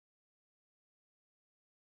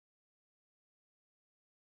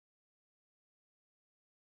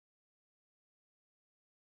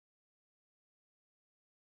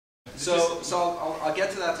So I'll get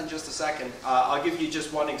to that in just a second. I'll give you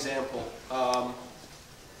just one example. I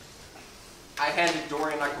handed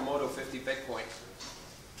Dorian Nakamoto 50 Bitcoin.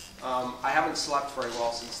 I haven't slept very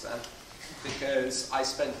well since then because I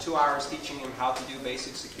spent 2 hours teaching him how to do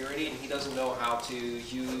basic security, and he doesn't know how to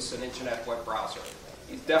use an internet web browser.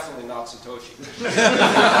 He's definitely not Satoshi.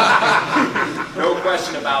 No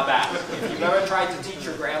question about that. If you've ever tried to teach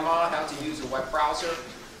your grandma how to use a web browser,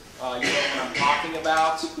 you know what I'm talking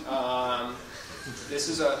about. This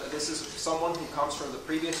is someone who comes from the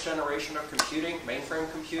previous generation of computing, mainframe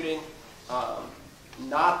computing,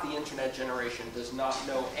 not the internet generation, does not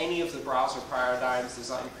know any of the browser paradigms,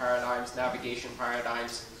 design paradigms, navigation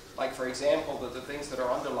paradigms. Like, for example, the things that are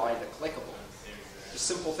underlined are clickable. Just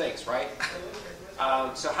simple things, right?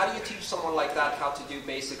 So how do you teach someone like that how to do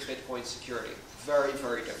basic Bitcoin security? Very,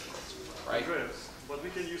 very difficult, right? Andreas, but we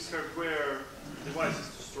can use hardware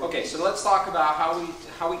devices to store. Okay, so let's talk about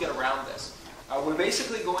how we get around this. We're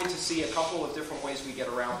basically going to see a couple of different ways we get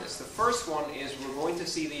around this. The first one is we're going to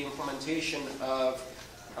see the implementation of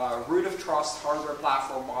root of trust hardware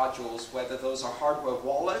platform modules, whether those are hardware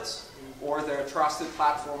wallets or they're trusted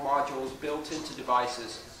platform modules built into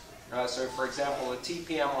devices. So for example, a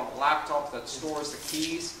TPM on a laptop that stores the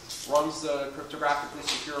keys, runs the cryptographically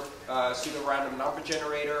secure pseudo-random number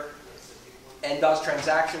generator, and does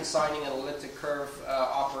transaction signing and elliptic curve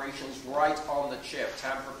operations right on the chip,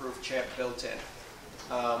 tamper-proof chip built in.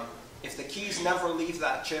 If the keys never leave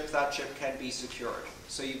that chip can be secured.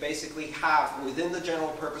 So you basically have, within the general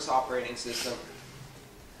purpose operating system,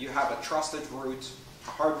 you have a trusted root,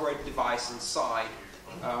 a hardware device inside,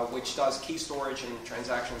 which does key storage and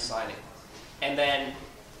transaction signing. And then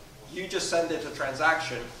you just send it a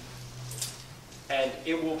transaction, and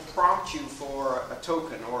it will prompt you for a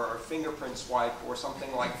token or a fingerprint swipe or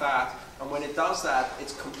something like that. And when it does that,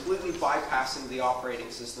 it's completely bypassing the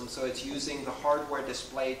operating system. So it's using the hardware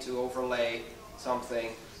display to overlay something.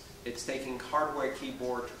 It's taking hardware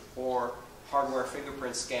keyboard or hardware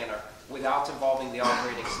fingerprint scanner without involving the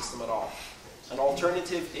operating system at all. An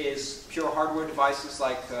alternative is pure hardware devices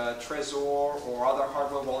like Trezor or other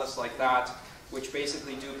hardware wallets like that, which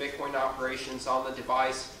basically do Bitcoin operations on the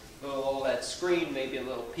device, a little OLED screen, maybe a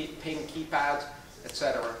little ping keypad,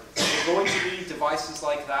 etc. We're going to need devices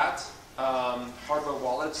like that, hardware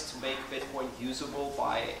wallets, to make Bitcoin usable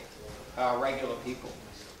by regular people.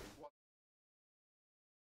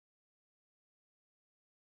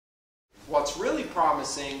 What's really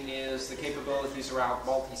promising is the capabilities around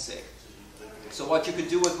multi-sig. So what you could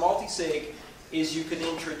do with multi-sig is you could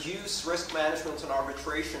introduce risk management and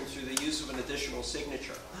arbitration through the use of an additional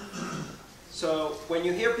signature. So when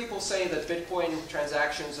you hear people say that Bitcoin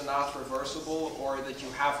transactions are not reversible or that you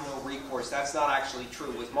have no recourse, that's not actually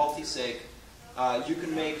true. With multi-sig, you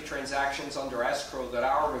can make transactions under escrow that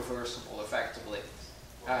are reversible effectively,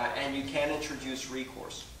 and you can introduce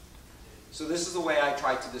recourse. So this is the way I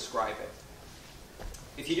tried to describe it.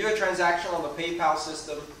 If you do a transaction on the PayPal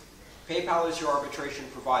system, PayPal is your arbitration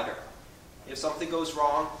provider. If something goes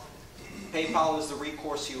wrong, PayPal is the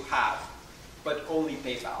recourse you have, but only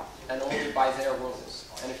PayPal, and only by their rules.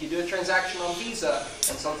 And if you do a transaction on Visa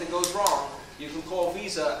and something goes wrong, you can call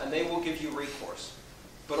Visa and they will give you recourse,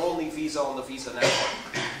 but only Visa on the Visa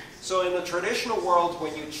network. So in the traditional world,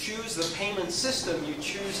 when you choose the payment system, you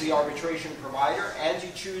choose the arbitration provider and you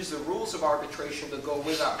choose the rules of arbitration that go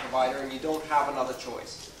with that provider, and you don't have another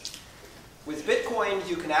choice. With Bitcoin,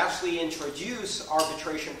 you can actually introduce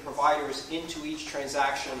arbitration providers into each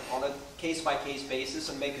transaction on a case-by-case basis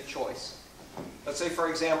and make a choice. Let's say, for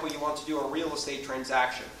example, you want to do a real estate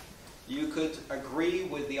transaction. You could agree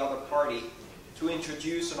with the other party to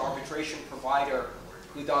introduce an arbitration provider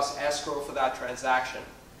who does escrow for that transaction.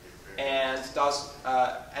 And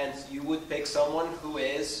you would pick someone who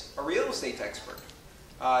is a real estate expert.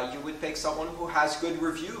 You would pick someone who has good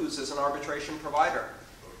reviews as an arbitration provider.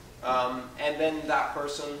 And then that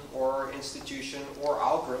person or institution or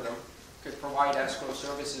algorithm could provide escrow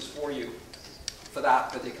services for you for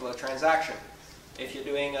that particular transaction. If you're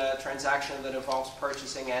doing a transaction that involves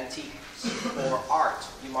purchasing antiques or art,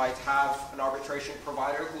 you might have an arbitration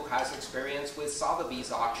provider who has experience with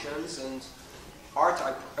Sotheby's auctions and art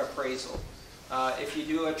appraisal. If you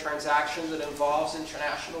do a transaction that involves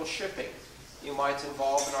international shipping, you might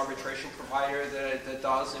involve an arbitration provider that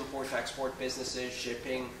does import-export businesses,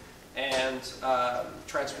 shipping, and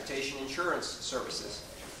transportation insurance services.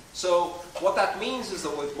 So what that means is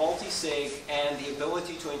that with multi-sig and the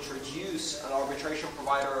ability to introduce an arbitration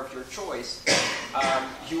provider of your choice,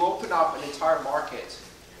 you open up an entire market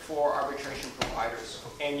for arbitration providers,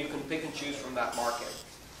 and you can pick and choose from that market.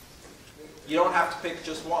 You don't have to pick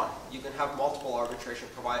just one. You can have multiple arbitration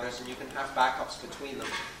providers, and you can have backups between them.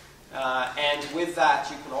 And with that,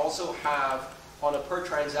 you can also have, on a per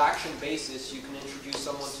transaction basis, you can introduce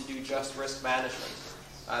someone to do just risk management.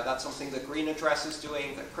 That's something that Green Address is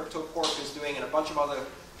doing, that Crypto Corp is doing, and a bunch of other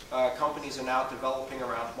companies are now developing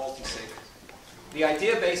around multi-sig. The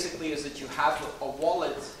idea basically is that you have a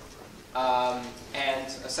wallet and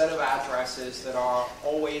a set of addresses that are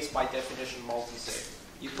always, by definition, multi-sig.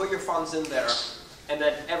 You put your funds in there, and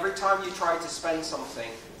then every time you try to spend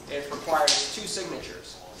something, it requires two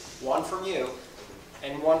signatures. One from you,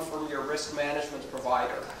 and one from your risk management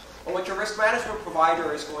provider. And what your risk management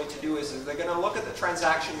provider is going to do is they're going to look at the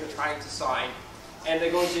transaction you're trying to sign, and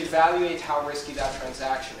they're going to evaluate how risky that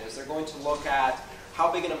transaction is. They're going to look at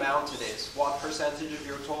how big an amount it is, what percentage of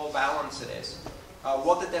your total balance it is,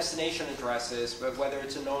 what the destination address is, whether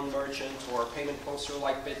it's a known merchant or a payment poster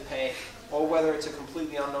like BitPay, or whether it's a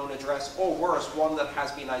completely unknown address, or worse, one that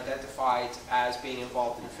has been identified as being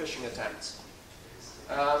involved in phishing attempts.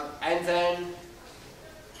 And then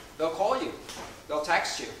they'll call you, they'll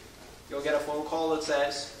text you. You'll get a phone call that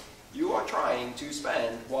says, you are trying to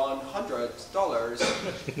spend $100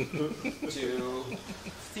 to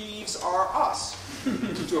Thieves Are Us.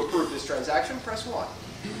 To approve this transaction, press 1.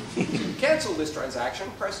 To cancel this transaction,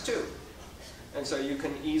 press 2. And so you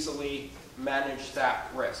can easily manage that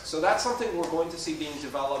risk. So that's something we're going to see being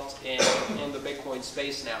developed in the Bitcoin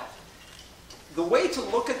space now. The way to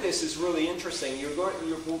look at this is really interesting.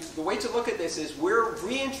 The way to look at this is we're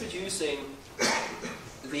reintroducing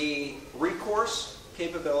the recourse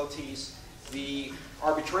capabilities, the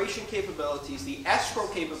arbitration capabilities, the escrow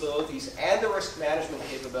capabilities, and the risk management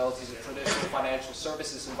capabilities of traditional financial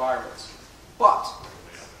services environments. But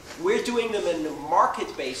we're doing them in a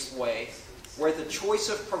market-based way where the choice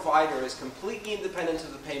of provider is completely independent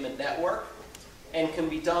of the payment network and can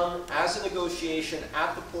be done as a negotiation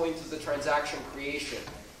at the point of the transaction creation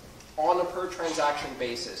on a per transaction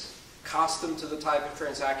basis, custom to the type of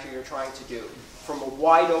transaction you're trying to do, from a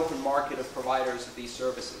wide open market of providers of these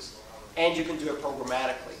services. And you can do it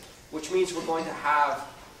programmatically, which means we're going to have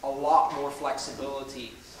a lot more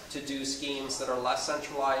flexibility to do schemes that are less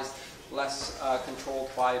centralized, less controlled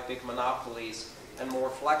by big monopolies, and more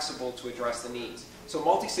flexible to address the needs. So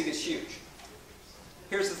multi-sig is huge.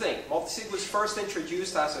 Here's the thing. Multi-sig was first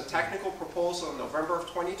introduced as a technical proposal in November of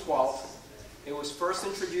 2012. It was first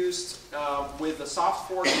introduced with the soft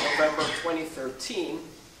fork in November of 2013.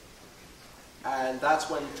 And that's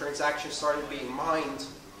when transactions started being mined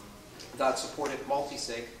that supported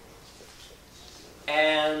multi-sig.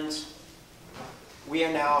 And we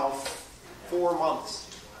are now 4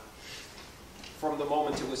 months from the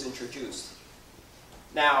moment it was introduced.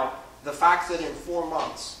 Now, the fact that in 4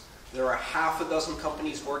 months there are half a dozen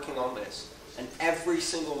companies working on this, and every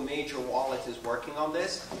single major wallet is working on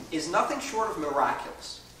this, is nothing short of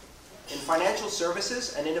miraculous. In financial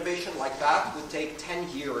services, an innovation like that would take 10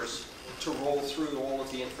 years to roll through all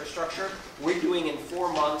of the infrastructure. We're doing in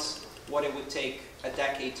 4 months what it would take a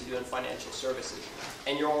decade to do in financial services.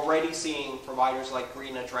 And you're already seeing providers like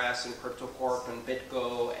Green Address and Crypto Corp and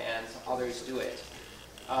BitGo and others do it.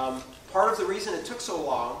 Part of the reason it took so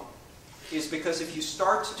long is because if you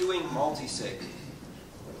start doing multi-sig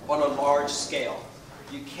on a large scale,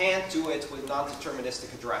 you can't do it with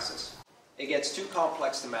non-deterministic addresses. It gets too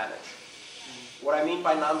complex to manage. What I mean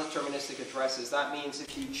by non-deterministic addresses, that means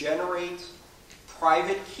if you generate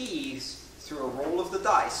private keys through a roll of the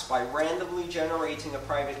dice by randomly generating a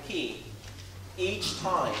private key each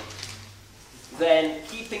time, then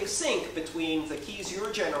keeping sync between the keys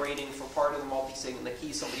you're generating for part of the multi-sig and the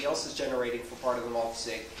keys somebody else is generating for part of the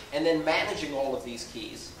multi-sig, and then managing all of these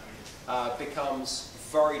keys becomes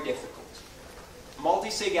very difficult.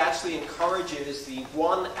 Multi-sig actually encourages the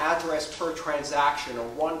one address per transaction or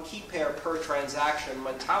one key pair per transaction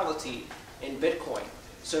mentality in Bitcoin.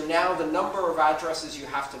 So now the number of addresses you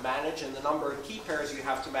have to manage and the number of key pairs you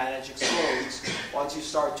have to manage explodes once you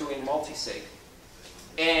start doing multi-sig.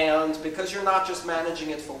 And because you're not just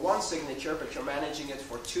managing it for one signature, but you're managing it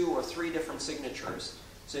for 2 or 3 different signatures,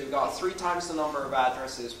 so you've got 3 times the number of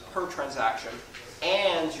addresses per transaction,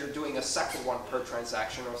 and you're doing a second one per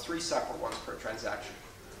transaction or 3 separate ones per transaction.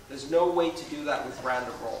 There's no way to do that with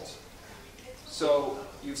random rolls. So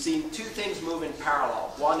you've seen 2 things move in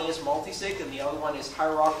parallel. One is multi-sig and the other one is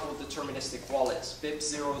hierarchical deterministic wallets,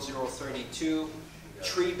 BIP0032,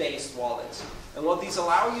 tree-based wallets. And what these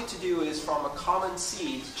allow you to do is from a common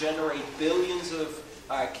seed generate billions of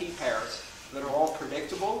key pairs that are all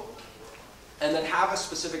predictable, and then have a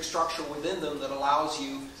specific structure within them that allows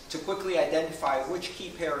you to quickly identify which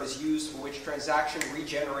key pair is used for which transaction,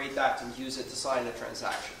 regenerate that, and use it to sign a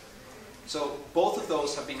transaction. So both of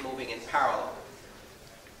those have been moving in parallel.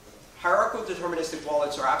 Hierarchical deterministic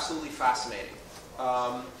wallets are absolutely fascinating.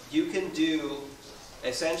 You can do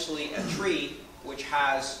essentially a tree which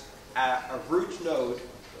has a root node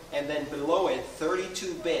and then below it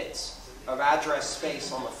 32 bits of address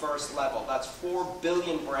space on the first level. That's 4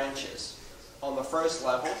 billion branches on the first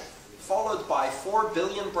level, followed by 4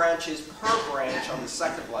 billion branches per branch on the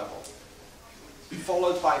second level,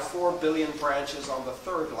 followed by 4 billion branches on the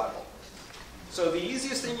third level. So the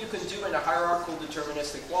easiest thing you can do in a hierarchical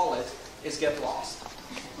deterministic wallet is get lost.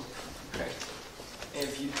 Okay. And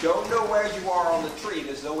if you don't know where you are on the tree,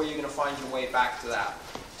 there's no way you're going to find your way back to that.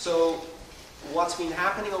 So what's been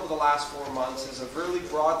happening over the last 4 months is a really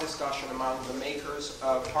broad discussion among the makers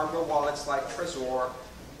of hardware wallets like Trezor,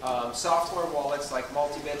 software wallets like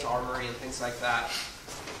Multibit, Armory, and things like that,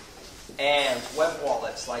 and web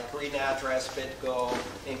wallets like Green Address, BitGo,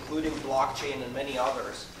 including blockchain and many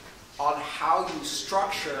others, on how you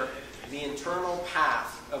structure the internal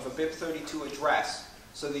path of a BIP32 address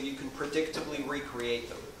so that you can predictably recreate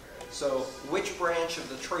them. So which branch of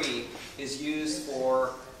the tree is used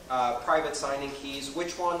for private signing keys,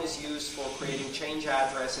 which one is used for creating change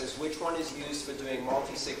addresses, which one is used for doing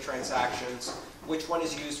multi-sig transactions, which one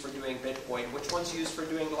is used for doing Bitcoin, which one's used for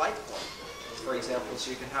doing Litecoin, for example, so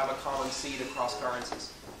you can have a common seed across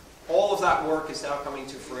currencies. All of that work is now coming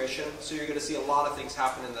to fruition, so you're going to see a lot of things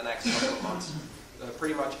happen in the next couple of months.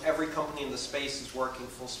 Pretty much every company in the space is working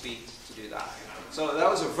full speed to do that. So that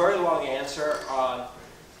was a very long answer on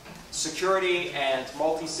security and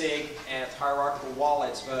multi-sig and hierarchical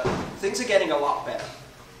wallets, but things are getting a lot better.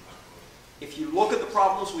 If you look at the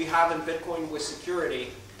problems we have in Bitcoin with security,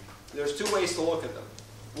 there's two ways to look at them.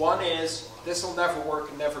 One is, this will never work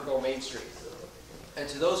and never go mainstream. And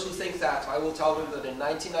to those who think that, I will tell them that in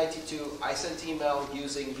 1992, I sent email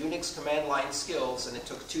using Unix command line skills, and it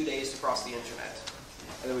took 2 days to cross the internet.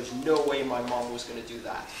 And there was no way my mom was going to do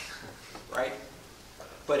that, right?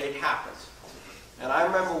 But it happened. And I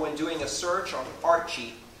remember when doing a search on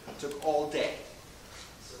Archie, it took all day.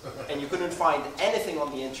 And you couldn't find anything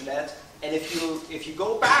on the internet. And if you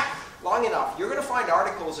go back long enough, you're going to find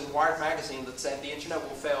articles in Wired magazine that said the internet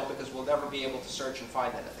will fail because we'll never be able to search and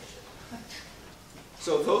find anything.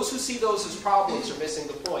 So those who see those as problems are missing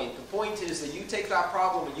the point. The point is that you take that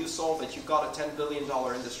problem and you solve it, you've got a $10 billion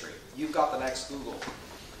industry. You've got the next Google,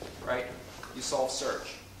 right? You solve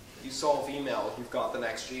search. You solve email, you've got the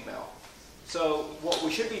next Gmail. So what we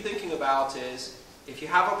should be thinking about is, if you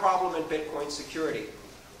have a problem in Bitcoin security,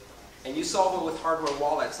 and you solve it with hardware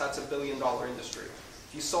wallets, that's a $1 billion industry.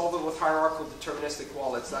 If you solve it with hierarchical deterministic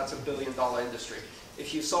wallets, that's a $1 billion industry.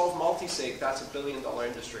 If you solve multi-sig, that's a $1 billion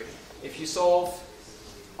industry. If you solve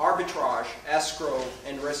arbitrage, escrow,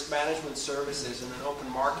 and risk management services in an open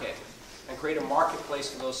market, and create a marketplace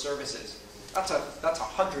for those services, that's a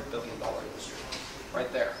 $100 billion industry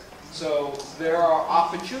right there. So there are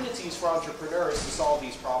opportunities for entrepreneurs to solve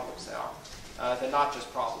these problems now. They're not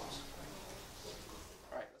just problems.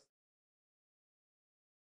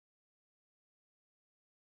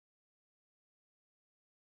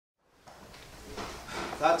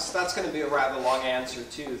 That's going to be a rather long answer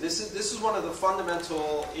too. This is one of the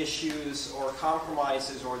fundamental issues or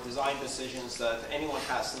compromises or design decisions that anyone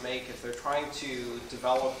has to make if they're trying to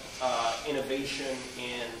develop innovation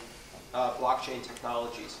in blockchain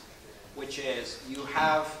technologies, which is you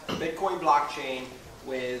have a Bitcoin blockchain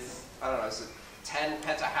with, I don't know, is it 10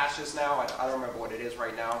 petahashes now? I don't remember what it is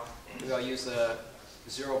right now. Maybe I'll use the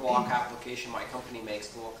zero block application my company makes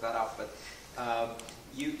to look that up. But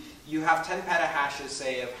you have 10 petahashes,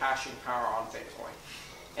 say, of hashing power on Bitcoin.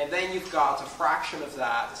 And then you've got a fraction of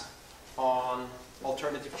that on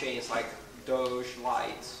alternative chains like Doge,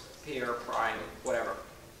 Lite, Peer, Prime, whatever.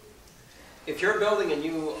 If you're building a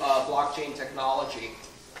new blockchain technology,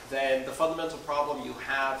 then the fundamental problem you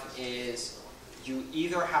have is you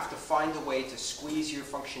either have to find a way to squeeze your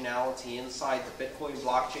functionality inside the Bitcoin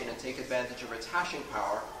blockchain and take advantage of its hashing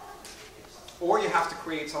power, or you have to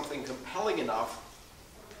create something compelling enough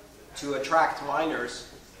to attract miners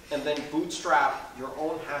and then bootstrap your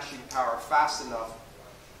own hashing power fast enough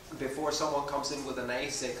before someone comes in with an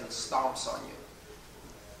ASIC and stomps on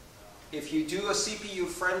you. If you do a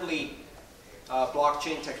CPU-friendly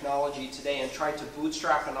blockchain technology today and try to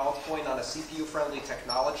bootstrap an altcoin on a CPU-friendly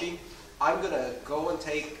technology, I'm going to go and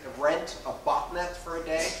rent a botnet for a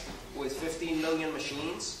day with 15 million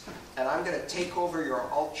machines, and I'm going to take over your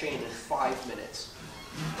alt chain in 5 minutes,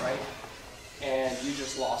 right? And you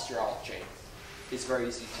just lost your alt chain. It's very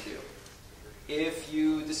easy to do. If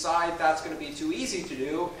you decide that's going to be too easy to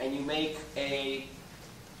do, and you make a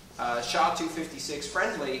SHA-256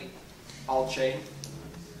 friendly alt chain,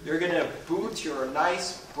 You're going to boot your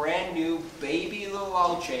nice, brand new, baby little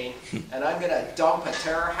alt chain, and I'm going to dump a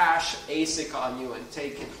terahash ASIC on you and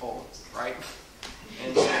take it home, right?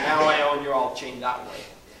 And so now I own your alt chain that way.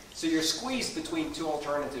 So you're squeezed between two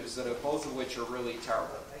alternatives that are both of which are really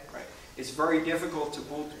terrible, right? It's very difficult to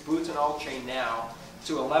boot an alt chain now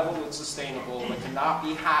to a level that's sustainable that cannot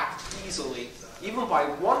be hacked easily, even by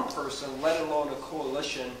one person, let alone a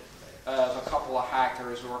coalition of a couple of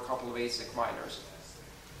hackers or a couple of ASIC miners.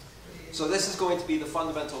 So this is going to be the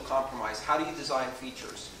fundamental compromise. How do you design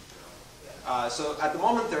features? So at the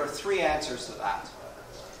moment there are three answers to that.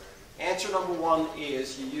 Answer number one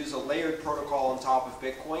is you use a layered protocol on top of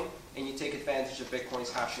Bitcoin and you take advantage of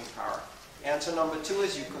Bitcoin's hashing power. Answer number two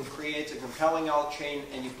is you can create a compelling alt chain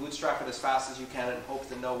and you bootstrap it as fast as you can and hope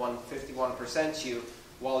that no one 51%s you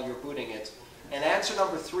while you're booting it. And answer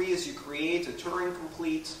number three is you create a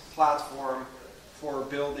Turing-complete platform for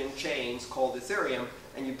building chains called Ethereum,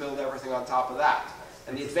 and you build everything on top of that.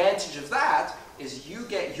 And the advantage of that is you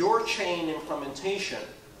get your chain implementation,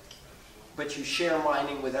 but you share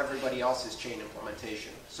mining with everybody else's chain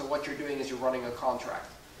implementation. So what you're doing is you're running a contract.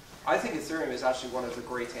 I think Ethereum is actually one of the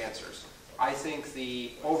great answers. I think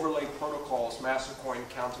the overlay protocols, Mastercoin,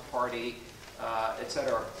 Counterparty,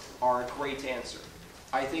 etc., are a great answer.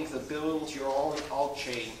 I think the build your own alt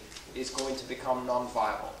chain is going to become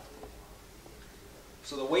non-viable.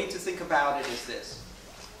 So the way to think about it is this.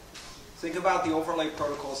 Think about the overlay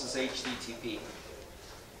protocols as HTTP.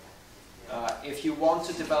 If you want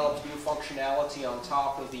to develop new functionality on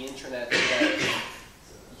top of the internet today,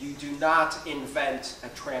 you do not invent a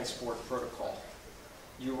transport protocol.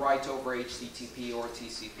 You write over HTTP or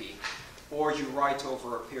TCP. Or you write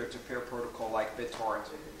over a peer-to-peer protocol like BitTorrent.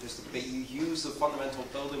 You use the fundamental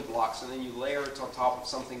building blocks and then you layer it on top of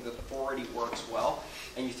something that already works well,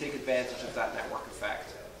 and you take advantage of that network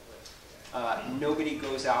effect. Nobody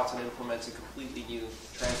goes out and implements a completely new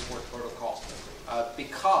transport protocol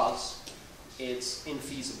because it's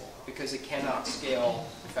infeasible, because it cannot scale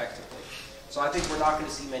effectively. So I think we're not going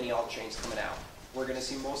to see many alt chains coming out. We're going to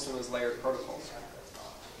see most of them as layered protocols.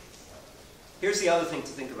 Here's the other thing to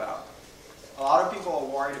think about. A lot of people are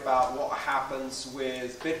worried about what happens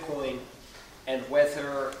with Bitcoin and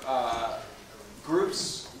whether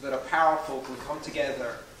groups that are powerful can come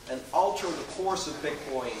together and alter the course of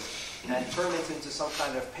Bitcoin and turn it into some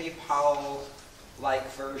kind of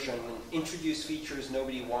PayPal-like version and introduce features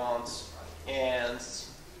nobody wants and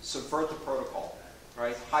subvert the protocol,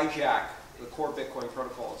 right? Hijack the core Bitcoin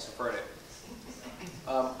protocol and subvert it.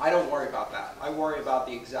 I don't worry about that. I worry about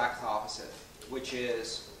the exact opposite, which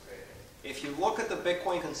is if you look at the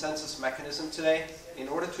Bitcoin consensus mechanism today, in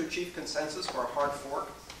order to achieve consensus for a hard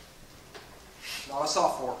fork, not a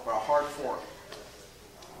soft fork, but a hard fork,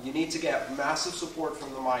 you need to get massive support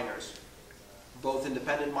from the miners, both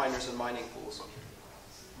independent miners and mining pools.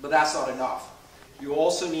 But that's not enough. You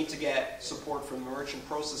also need to get support from the merchant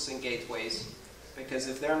processing gateways, because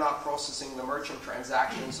if they're not processing the merchant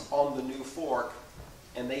transactions on the new fork,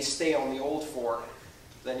 and they stay on the old fork,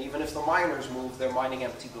 then even if the miners move, they're mining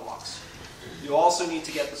empty blocks. You also need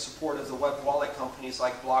to get the support of the web wallet companies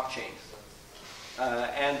like Blockchain,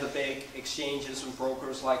 and the big exchanges and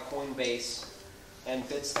brokers like Coinbase and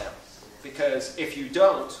Bitstamp. Because if you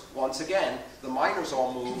don't, once again, the miners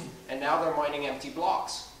all move, and now they're mining empty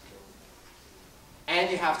blocks. And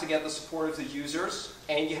you have to get the support of the users,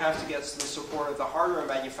 and you have to get the support of the hardware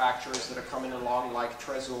manufacturers that are coming along, like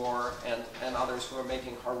Trezor and others who are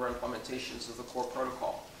making hardware implementations of the core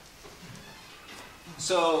protocol.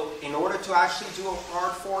 So in order to actually do a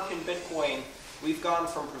hard fork in Bitcoin, we've gone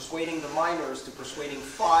from persuading the miners to persuading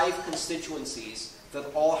 5 constituencies that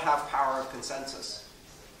all have power of consensus.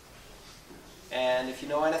 And if you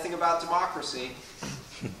know anything about democracy,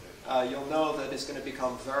 you'll know that it's going to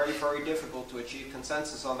become very, very difficult to achieve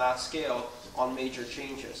consensus on that scale on major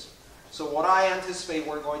changes. So what I anticipate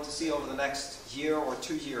we're going to see over the next year or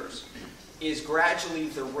 2 years is gradually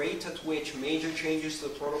the rate at which major changes to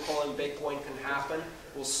the protocol in Bitcoin can happen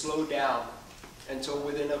will slow down until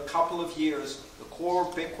within a couple of years the core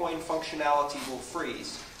Bitcoin functionality will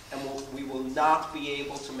freeze and we will not be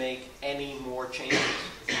able to make any more changes.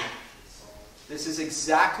 This is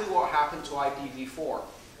exactly what happened to IPv4.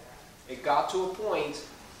 It got to a point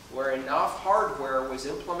where enough hardware was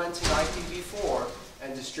implementing IPv4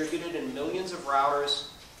 and distributed in millions of routers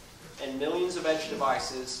and millions of edge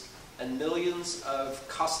devices and millions of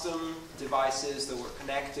custom devices that were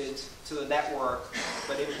connected to the network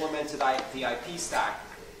but implemented the IP stack,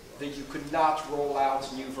 that you could not roll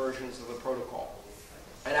out new versions of the protocol.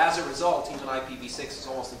 And as a result, even IPv6 is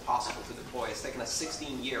almost impossible to deploy. It's taken us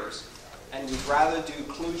 16 years And we'd rather do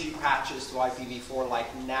kludgy patches to IPv4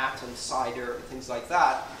 like NAT and CIDR and things like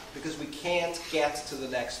that, because we can't get to the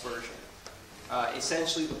next version.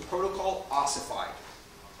 Essentially, the protocol ossified,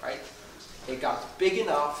 right? It got big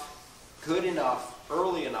enough, good enough,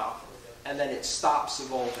 early enough, and then it stops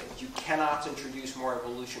evolving. You cannot introduce more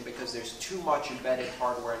evolution because there's too much embedded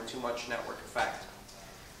hardware and too much network effect.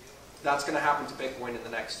 That's going to happen to Bitcoin in the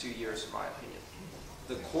next 2 years, in my opinion.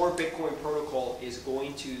 The core Bitcoin protocol is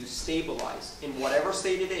going to stabilize in whatever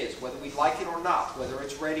state it is, whether we like it or not, whether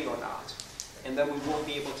it's ready or not, and then we won't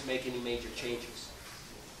be able to make any major changes.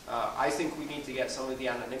 I think we need to get some of the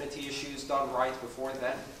anonymity issues done right before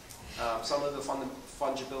then, some of the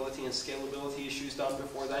fungibility and scalability issues done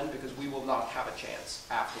before then, because we will not have a chance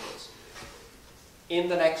afterwards. In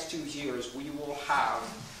the next 2 years, we will have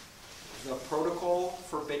the protocol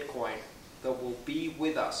for Bitcoin that will be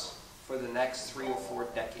with us for the next 3 or 4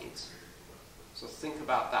 decades. So think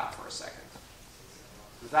about that for a second.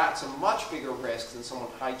 That's a much bigger risk than someone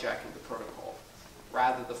hijacking the protocol,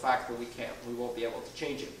 rather the fact that we won't be able to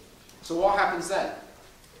change it. So what happens then?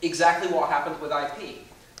 Exactly what happened with IP.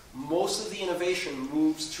 Most of the innovation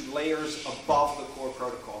moves to layers above the core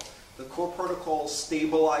protocol. The core protocol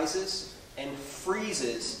stabilizes and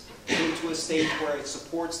freezes into a state where it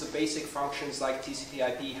supports the basic functions like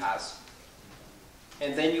TCP/IP has.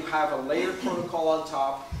 And then you have a layered protocol on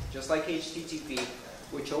top, just like HTTP,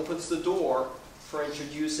 which opens the door for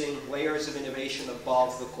introducing layers of innovation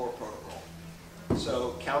above the core protocol.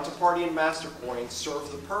 So counterparty and master coins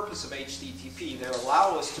serve the purpose of HTTP. They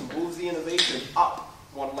allow us to move the innovation up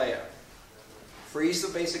one layer. Freeze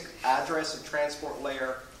the basic address and transport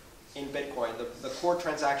layer in Bitcoin, the core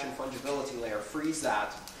transaction fungibility layer, freeze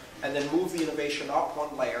that, and then move the innovation up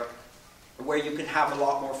one layer where you can have a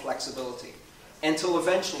lot more flexibility. Until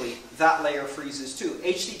eventually that layer freezes too.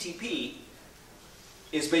 HTTP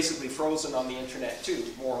is basically frozen on the internet too,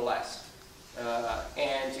 more or less.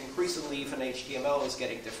 And increasingly even HTML is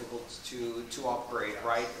getting difficult to operate,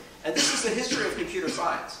 right? And this is the history of computer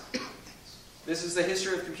science. This is the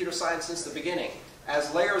history of computer science since the beginning.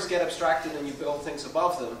 As layers get abstracted and you build things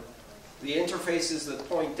above them, the interfaces that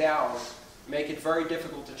point down make it very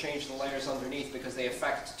difficult to change the layers underneath because they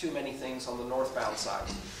affect too many things on the northbound side.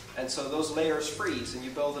 And so those layers freeze and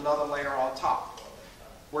you build another layer on top.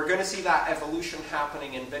 We're going to see that evolution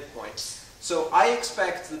happening in Bitcoin. So I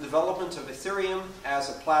expect the development of Ethereum as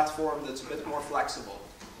a platform that's a bit more flexible,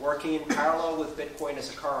 working in parallel with Bitcoin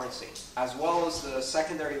as a currency, as well as the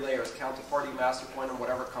secondary layers, counterparty, master coin, and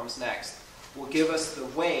whatever comes next, will give us the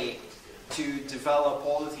way to develop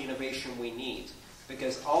all of the innovation we need.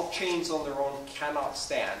 Because alt chains on their own cannot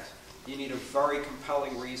stand. You need a very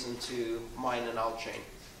compelling reason to mine an alt chain.